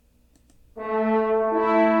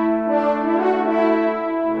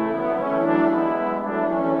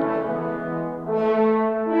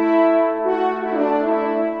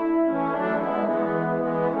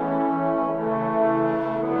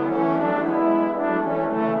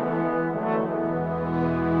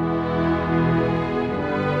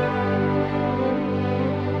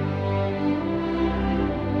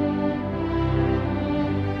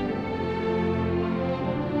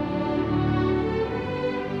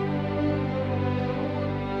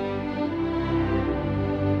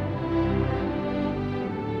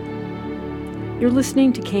You're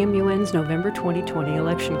listening to KMUN's November 2020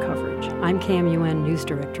 election coverage. I'm KMUN News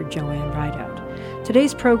Director Joanne Rideout.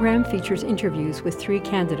 Today's program features interviews with 3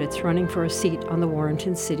 candidates running for a seat on the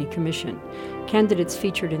Warrenton City Commission. Candidates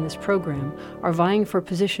featured in this program are vying for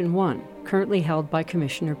position 1, currently held by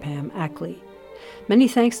Commissioner Pam Ackley. Many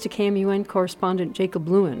thanks to KMUN correspondent Jacob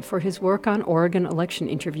Lewin for his work on Oregon election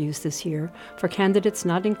interviews this year for candidates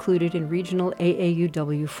not included in regional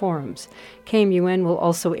AAUW forums. KMUN will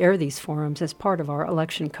also air these forums as part of our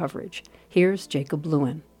election coverage. Here's Jacob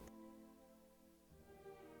Lewin.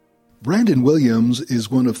 Brandon Williams is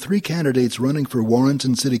one of 3 candidates running for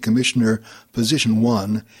Warrenton City Commissioner, Position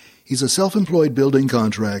 1. He's a self-employed building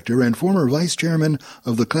contractor and former vice chairman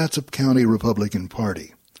of the Clatsop County Republican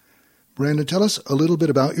Party. Brandon, tell us a little bit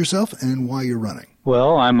about yourself and why you're running.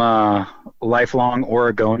 Well, I'm a lifelong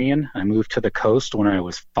Oregonian. I moved to the coast when I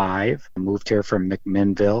was 5. I moved here from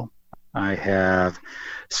McMinnville. I have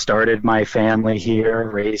started my family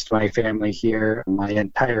here, raised my family here. My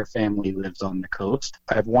entire family lives on the coast.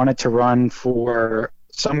 I've wanted to run for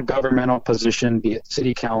some governmental position, be it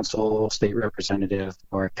city council, state representative,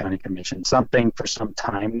 or county commission, something for some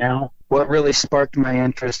time now. What really sparked my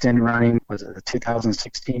interest in running was the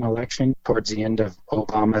 2016 election. Towards the end of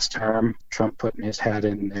Obama's term, Trump putting his hat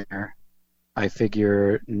in there. I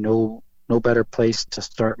figure no better place to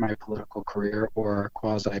start my political career or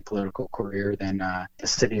quasi-political career than the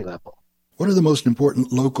city level. What are the most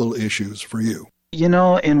important local issues for you? You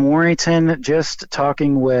know, in Warrenton, just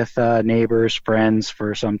talking with neighbors, friends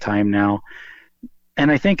for some time now,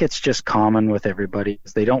 and I think it's just common with everybody.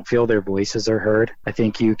 They don't feel their voices are heard. I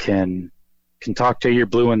think you can talk to your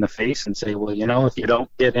blue in the face and say, well, you know, if you don't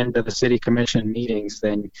get into the city commission meetings,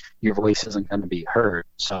 then your voice isn't going to be heard.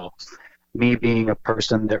 So me being a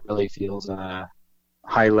person that really feels a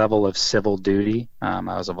high level of civil duty, I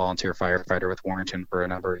was a volunteer firefighter with Warrenton for a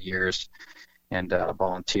number of years, and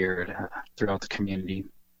volunteered throughout the community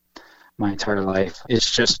my entire life. It's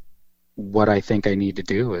just what I think I need to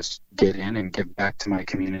do is get in and give back to my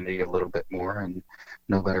community a little bit more, and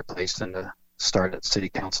no better place than to start at city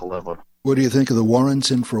council level. What do you think of the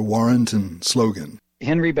Warrenton for Warrenton slogan?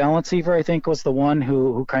 Henry Balancevor, I think, was the one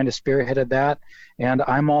who kind of spearheaded that, and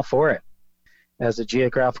I'm all for it. As a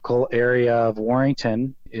geographical area of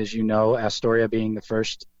Warrenton, as you know, Astoria being the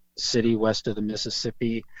first city west of the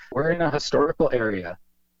Mississippi, we're in a historical area,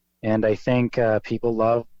 and I think people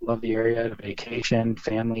love the area, vacation,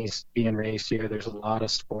 families being raised here. There's a lot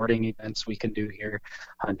of sporting events we can do here,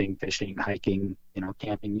 hunting, fishing, hiking,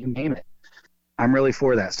 camping, you name it. I'm really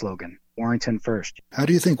for that slogan, Warrenton first. How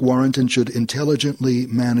do you think Warrenton should intelligently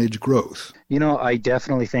manage growth? I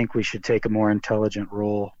definitely think we should take a more intelligent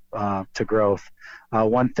role to growth.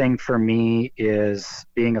 One thing for me is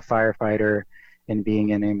being a firefighter and being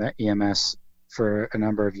in EMS for a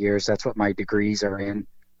number of years. That's what my degrees are in,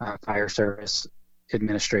 fire service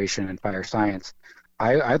administration and fire science.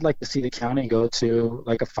 I'd like to see the county go to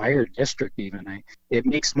like a fire district even. It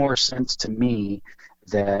makes more sense to me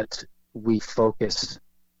that we focus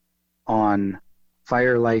on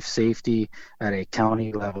fire life safety at a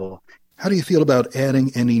county level. How do you feel about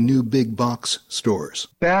adding any new big box stores?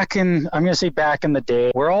 I'm going to say back in the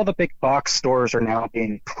day, where all the big box stores are now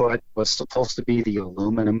being put was supposed to be the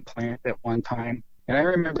aluminum plant at one time. And I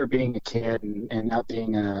remember being a kid and not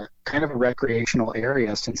being a kind of a recreational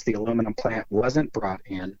area since the aluminum plant wasn't brought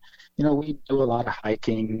in. We do a lot of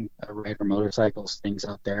hiking, ride our motorcycles, things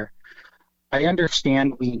out there. I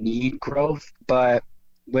understand we need growth, but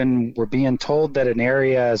when we're being told that an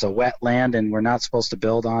area is a wetland and we're not supposed to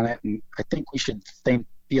build on it, and I think we should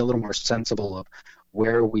be a little more sensible of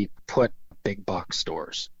where we put big box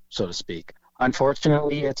stores, so to speak.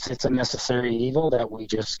 Unfortunately, it's a necessary evil that we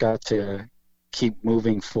just got to keep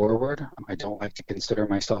moving forward. I don't like to consider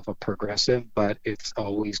myself a progressive, but it's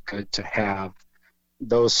always good to have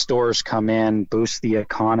those stores come in, boost the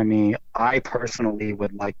economy. I personally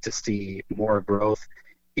would like to see more growth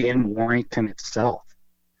in Warrenton itself.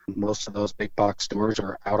 Most of those big box stores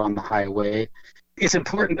are out on the highway. It's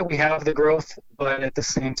important that we have the growth, but at the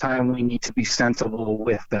same time, we need to be sensible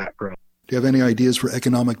with that growth. Do you have any ideas for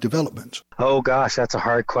economic development? Oh gosh, that's a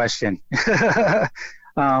hard question.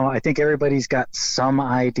 I think everybody's got some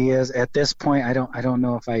ideas. At this point, I don't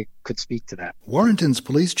know if I could speak to that. Warrenton's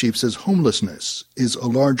police chief says homelessness is a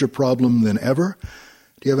larger problem than ever.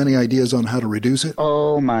 Do you have any ideas on how to reduce it?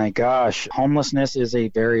 Oh my gosh. Homelessness is a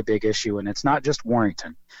very big issue, and it's not just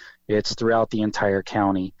Warrenton. It's throughout the entire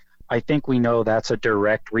county. I think we know that's a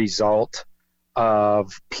direct result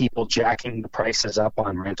of people jacking the prices up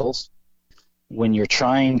on rentals. When you're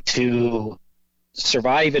trying to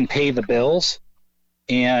survive and pay the bills,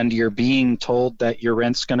 and you're being told that your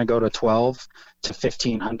rent's going to go to $1,200 to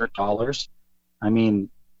 $1,500. I mean,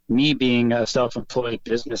 me being a self-employed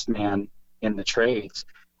businessman in the trades,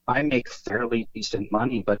 I make fairly decent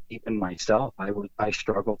money, but even myself, I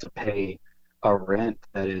struggle to pay a rent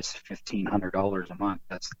that is $1,500 a month.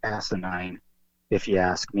 That's asinine, if you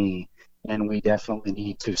ask me. And we definitely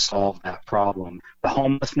need to solve that problem. The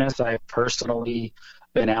homelessness, I've personally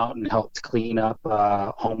been out and helped clean up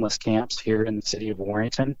homeless camps here in the city of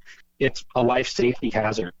Warrenton. It's a life safety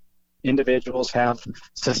hazard. Individuals have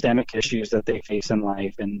systemic issues that they face in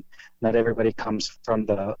life, and not everybody comes from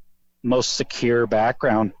the most secure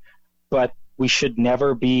background. But we should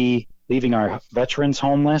never be leaving our veterans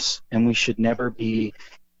homeless, and we should never be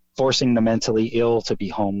forcing the mentally ill to be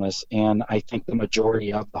homeless. And I think the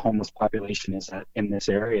majority of the homeless population in this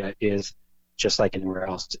area is just like anywhere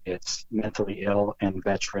else. It's mentally ill and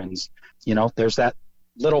veterans. You know, there's that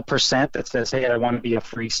little percent that says, hey, I want to be a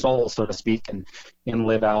free soul, so to speak, and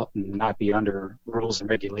live out and not be under rules and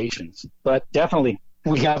regulations. But definitely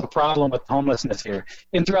we have a problem with homelessness here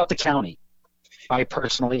and throughout the county. I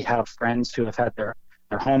personally have friends who have had their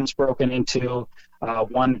homes broken into.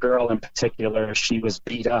 One girl in particular, she was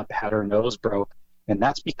beat up, had her nose broke, and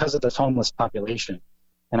that's because of this homeless population.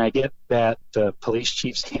 And I get that the police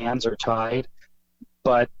chief's hands are tied,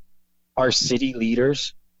 but our city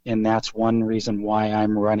leaders, and that's one reason why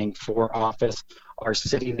I'm running for office, our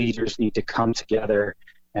city leaders need to come together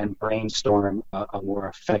and brainstorm a more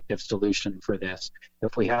effective solution for this.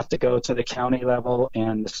 If we have to go to the county level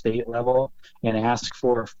and the state level and ask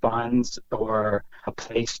for funds or a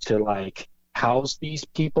place to house these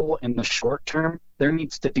people in the short term, there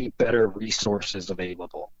needs to be better resources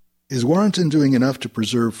available. Is Warrenton doing enough to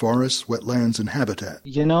preserve forests, wetlands, and habitat?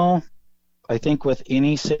 You know, I think with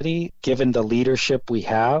any city, given the leadership we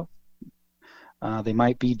have, they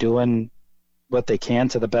might be doing what they can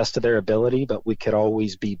to the best of their ability, but we could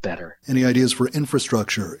always be better. Any ideas for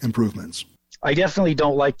infrastructure improvements? I definitely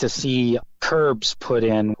don't like to see curbs put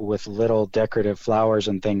in with little decorative flowers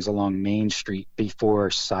and things along Main Street before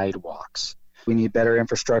sidewalks. We need better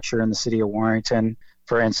infrastructure in the city of Warrenton.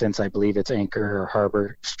 For instance, I believe it's Anchor or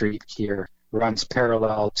Harbor Street here runs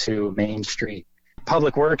parallel to Main Street.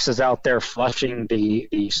 Public Works is out there flushing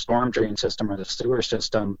the storm drain system or the sewer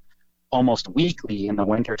system almost weekly in the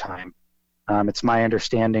wintertime. It's my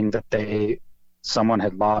understanding that someone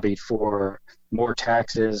had lobbied for more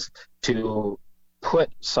taxes to put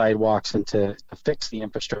sidewalks and to fix the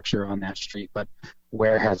infrastructure on that street, but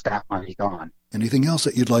where has that money gone? Anything else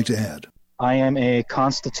that you'd like to add? I am a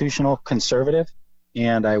constitutional conservative,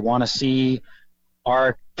 and I want to see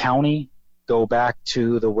our county go back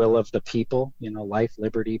to the will of the people. You know, life,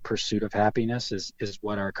 liberty, pursuit of happiness is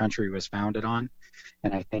what our country was founded on,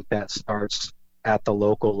 and I think that starts at the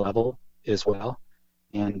local level as well.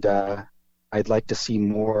 And I'd like to see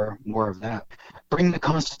more of that. Bring the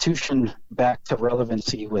Constitution back to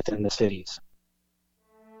relevancy within the cities.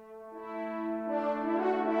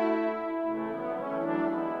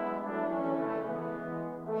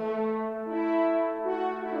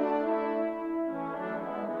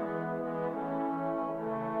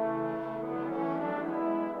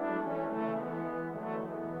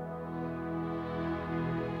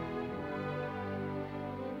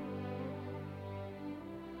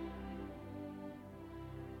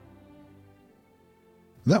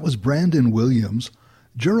 That was Brandon Williams.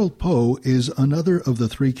 Gerald Poe is another of the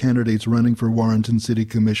three candidates running for Warrenton City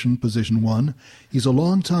Commission, Position 1. He's a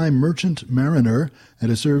longtime merchant mariner and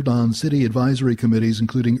has served on city advisory committees,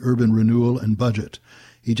 including urban renewal and budget.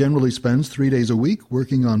 He generally spends 3 days a week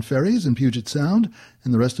working on ferries in Puget Sound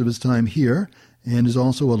and the rest of his time here, and is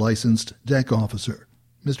also a licensed deck officer.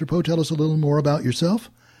 Mr. Poe, tell us a little more about yourself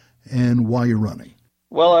and why you're running.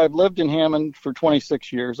 Well, I've lived in Hammond for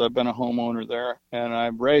 26 years. I've been a homeowner there, and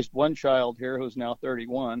I've raised one child here who's now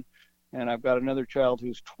 31, and I've got another child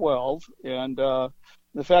who's 12. And the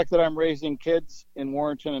fact that I'm raising kids in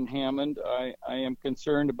Warrenton and Hammond, I am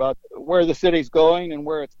concerned about where the city's going and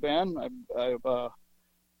where it's been. I've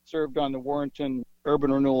served on the Warrenton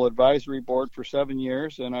Urban Renewal Advisory Board for 7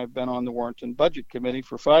 years, and I've been on the Warrenton Budget Committee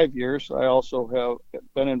for 5 years. I also have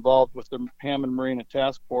been involved with the Hammond Marina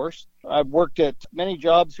Task Force. I've worked at many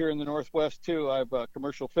jobs here in the Northwest, too. I've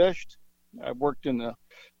commercial fished. I've worked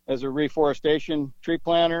as a reforestation tree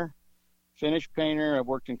planter, finish painter. I've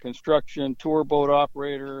worked in construction, tour boat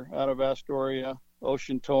operator out of Astoria,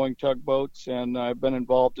 ocean towing tugboats, and I've been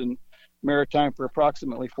involved in maritime for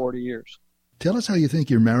approximately 40 years. Tell us how you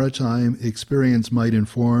think your maritime experience might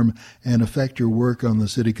inform and affect your work on the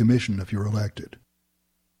City Commission if you're elected.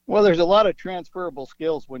 Well, there's a lot of transferable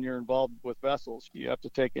skills when you're involved with vessels. You have to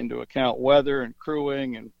take into account weather and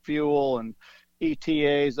crewing and fuel and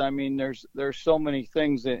ETAs. I mean, there's so many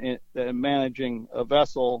things in managing a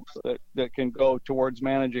vessel that can go towards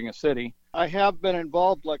managing a city. I have been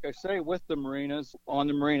involved, like I say, with the marinas on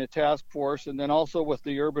the Marina Task Force, and then also with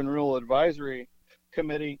the Urban Renewal Advisory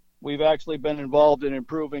Committee. We've actually been involved in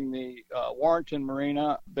improving the Warrenton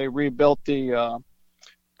Marina. They rebuilt the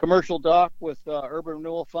commercial dock with urban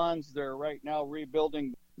renewal funds. They're right now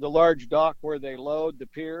rebuilding the large dock where they load the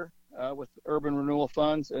pier with urban renewal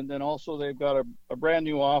funds. And then also they've got a brand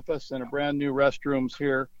new office and a brand new restrooms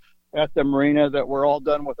here at the marina that were all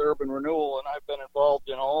done with urban renewal. And I've been involved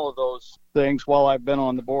in all of those things while I've been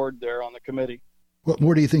on the board there on the committee. What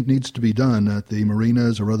more do you think needs to be done at the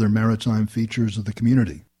marinas or other maritime features of the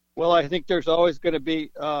community? Well, I think there's always going to be,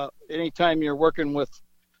 anytime you're working with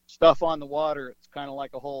stuff on the water, it's kind of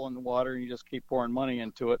like a hole in the water. You just keep pouring money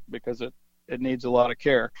into it because it needs a lot of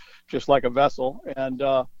care, just like a vessel. And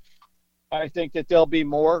I think that there'll be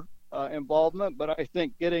more involvement, but I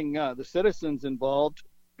think getting the citizens involved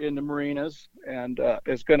in the marinas and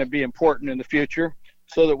is going to be important in the future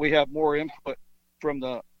so that we have more input from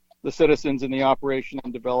the citizens in the operation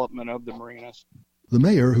and development of the marinas. The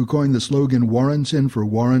mayor, who coined the slogan Warrenton for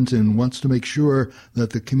Warrenton, wants to make sure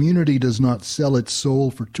that the community does not sell its soul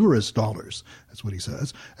for tourist dollars. That's what he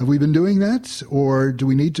says. Have we been doing that, or do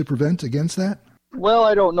we need to prevent against that? Well,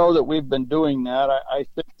 I don't know that we've been doing that. I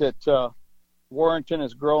think that Warrenton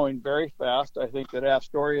is growing very fast. I think that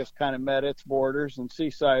Astoria's kind of met its borders, and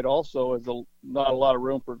Seaside also is not a lot of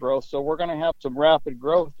room for growth. So we're going to have some rapid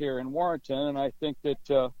growth here in Warrenton, and I think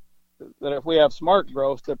that if we have smart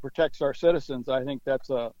growth that protects our citizens, I think that's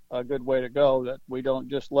a good way to go, that we don't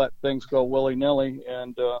just let things go willy-nilly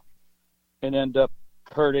and end up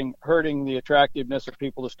hurting the attractiveness of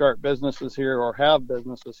people to start businesses here or have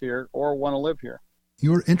businesses here or want to live here.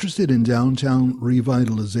 You're interested in downtown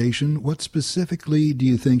revitalization. What specifically do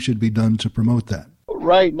you think should be done to promote that?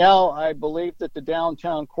 Right now, I believe that the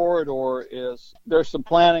downtown corridor there's some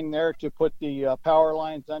planning there to put the power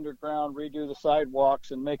lines underground, redo the sidewalks,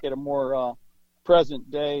 and make it a more present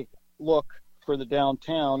day look for the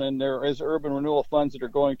downtown. And there is urban renewal funds that are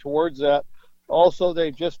going towards that. Also,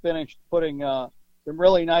 they've just finished putting some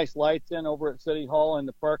really nice lights in over at City Hall in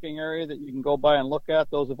the parking area that you can go by and look at.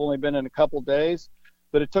 Those have only been in a couple days,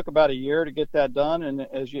 but it took about a year to get that done. And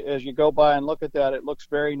as you go by and look at that, it looks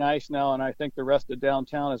very nice now. And I think the rest of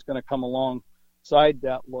downtown is going to come alongside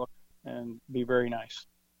that look and be very nice.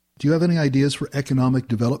 Do you have any ideas for economic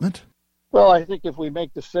development? Well, I think if we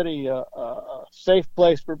make the city a safe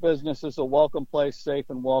place for businesses, a welcome place, safe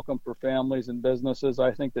and welcome for families and businesses,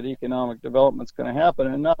 I think that economic development is going to happen.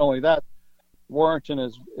 And not only that, Warrenton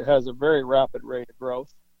has a very rapid rate of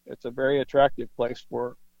growth. It's a very attractive place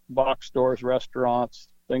for box stores, restaurants,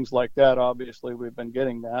 things like that. Obviously, we've been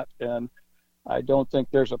getting that, and I don't think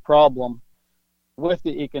there's a problem with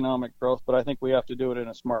the economic growth, but I think we have to do it in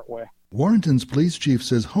a smart way. Warrenton's police chief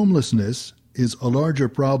says homelessness is a larger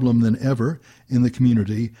problem than ever in the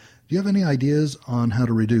community. Do you have any ideas on how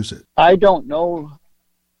to reduce it? I don't know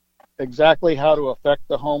exactly how to affect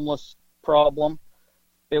the homeless problem.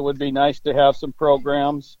 It would be nice to have some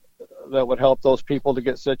programs that would help those people to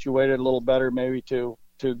get situated a little better, maybe to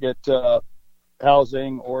get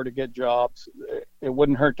housing or to get jobs. It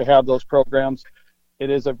wouldn't hurt to have those programs.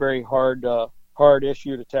 It is a very hard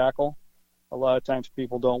issue to tackle. A lot of times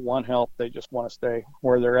people don't want help. They just want to stay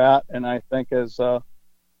where they're at. And I think as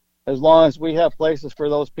long as we have places for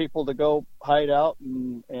those people to go hide out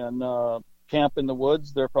and camp in the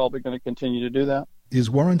woods, they're probably going to continue to do that. Is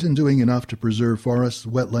Warrenton doing enough to preserve forests,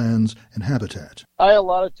 wetlands, and habitat? I a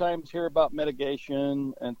lot of times hear about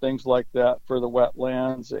mitigation and things like that for the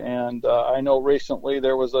wetlands, and I know recently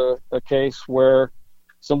there was a case where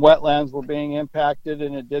some wetlands were being impacted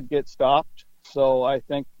and it did get stopped. So I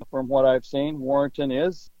think from what I've seen, Warrenton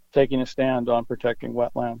is taking a stand on protecting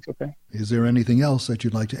wetlands. Okay. Is there anything else that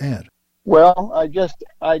you'd like to add? Well, I just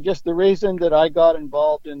the reason that I got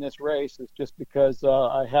involved in this race is just because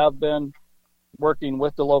I have been working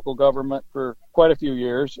with the local government for quite a few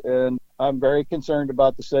years, and I'm very concerned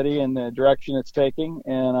about the city and the direction it's taking,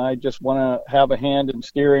 and I just want to have a hand in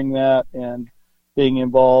steering that and being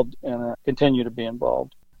involved and continue to be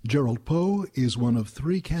involved. Gerald Poe is one of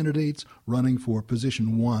 3 candidates running for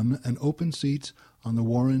Position 1, an open seat on the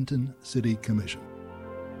Warrenton City Commission.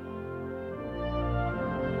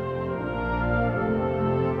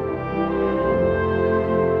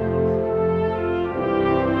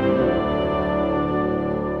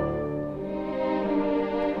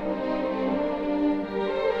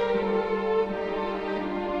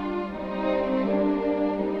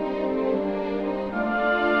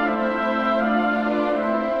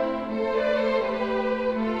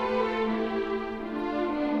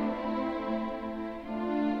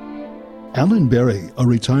 Alan Berry, a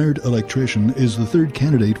retired electrician, is the third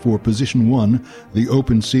candidate for Position 1, the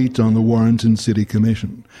open seat on the Warrenton City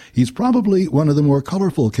Commission. He's probably one of the more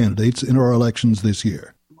colorful candidates in our elections this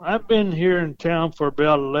year. I've been here in town for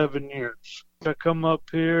about 11 years. I come up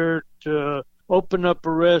here to open up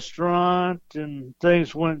a restaurant, and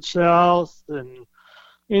things went south and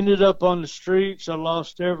ended up on the streets. I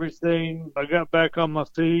lost everything. I got back on my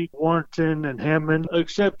feet. Warrenton and Hammond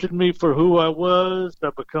accepted me for who I was.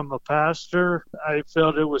 I become a pastor. I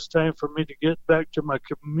felt it was time for me to get back to my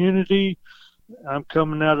community. I'm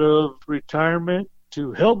coming out of retirement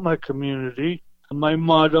to help my community. My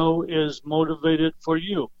motto is motivated for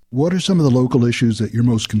you. What are some of the local issues that you're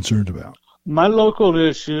most concerned about? My local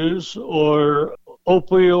issues are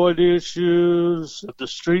opioid issues, the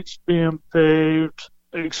streets being paved,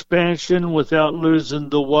 expansion without losing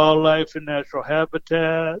the wildlife and natural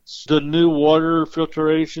habitats, the new water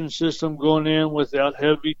filtration system going in without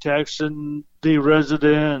heavy taxing the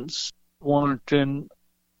residents. Warrenton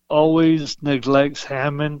always neglects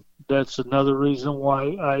Hammond. That's another reason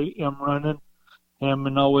why I am running.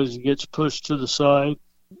 Hammond always gets pushed to the side.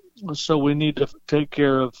 So we need to take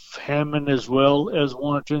care of Hammond as well as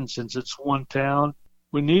Warrenton, since it's one town.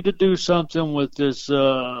 We need to do something with this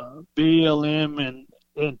BLM and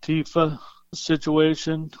Antifa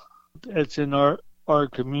situation. It's in our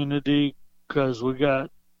community, because we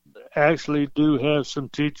actually do have some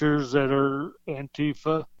teachers that are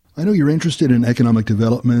Antifa. I know you're interested in economic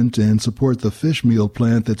development and support the fish meal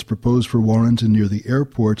plant that's proposed for Warrenton near the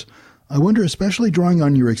airport. I wonder, especially drawing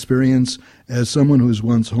on your experience as someone who was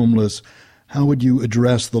once homeless, how would you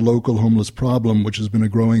address the local homeless problem, which has been a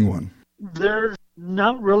growing one? There's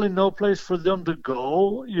not really no place for them to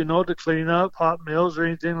go, to clean up hot meals or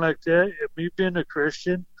anything like that. Me being a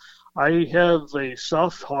Christian, I have a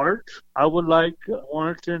soft heart. I would like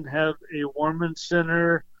Warrenton have a warming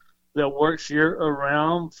center that works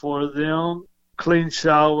year-around for them. Clean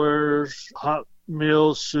showers, hot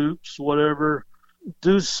meals, soups, whatever.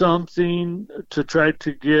 Do something to try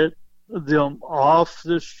to get them off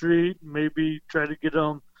the street, maybe try to get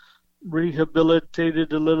them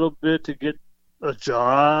rehabilitated a little bit to get a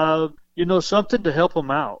job, something to help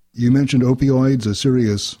them out. You mentioned opioids, a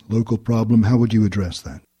serious local problem. How would you address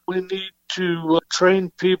that? We need to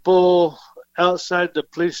train people outside the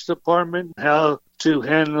police department how to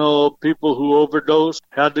handle people who overdose,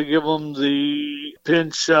 how to give them the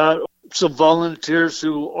pin shot. Some volunteers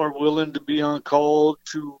who are willing to be on call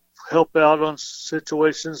to help out on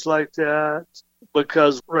situations like that,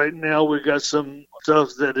 because right now we got some stuff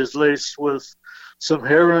that is laced with some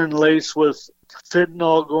heroin, laced with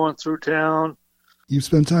fentanyl going through town. You've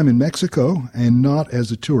spent time in Mexico and not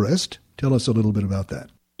as a tourist. Tell us a little bit about that.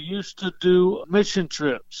 I used to do mission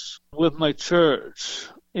trips with my church,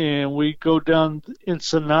 and we go down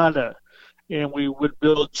Ensenada, and we would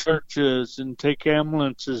build churches and take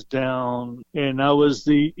ambulances down. And I was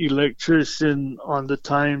the electrician on the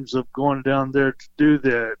times of going down there to do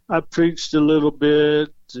that. I preached a little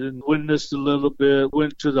bit and witnessed a little bit,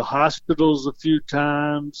 went to the hospitals a few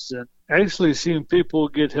times, and actually seen people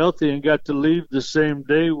get healthy and got to leave the same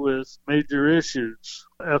day with major issues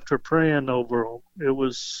after praying over them. It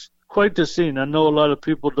was quite the scene. I know a lot of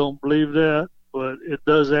people don't believe that, but it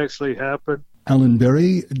does actually happen. Alan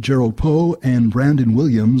Berry, Gerald Poe, and Brandon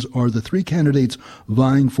Williams are the three candidates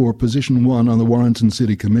vying for Position 1 on the Warrenton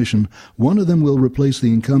City Commission. One of them will replace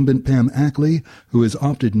the incumbent Pam Ackley, who has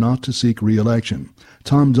opted not to seek re-election.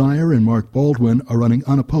 Tom Dyer and Mark Baldwin are running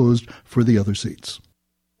unopposed for the other seats.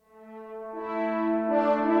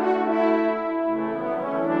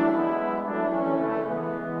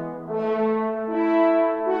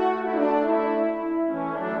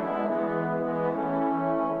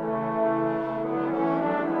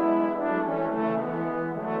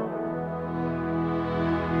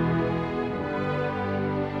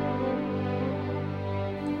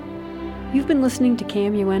 You've been listening to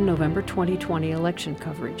KMUN November 2020 election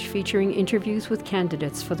coverage, featuring interviews with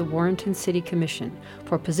candidates for the Warrenton City Commission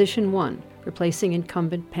for Position 1, replacing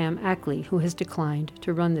incumbent Pam Ackley, who has declined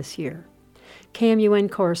to run this year. KMUN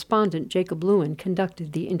correspondent Jacob Lewin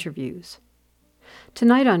conducted the interviews.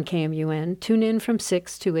 Tonight on KMUN, tune in from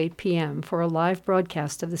 6 to 8 p.m. for a live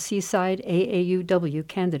broadcast of the Seaside AAUW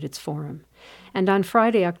Candidates Forum. And on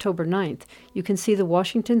Friday, October 9th, you can see the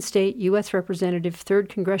Washington State U.S. Representative 3rd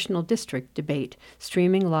Congressional District debate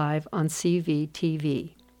streaming live on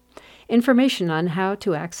CVTV. Information on how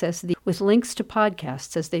to access these with links to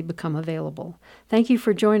podcasts as they become available. Thank you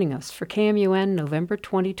for joining us for KMUN November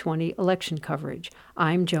 2020 election coverage.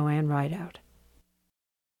 I'm Joanne Rideout.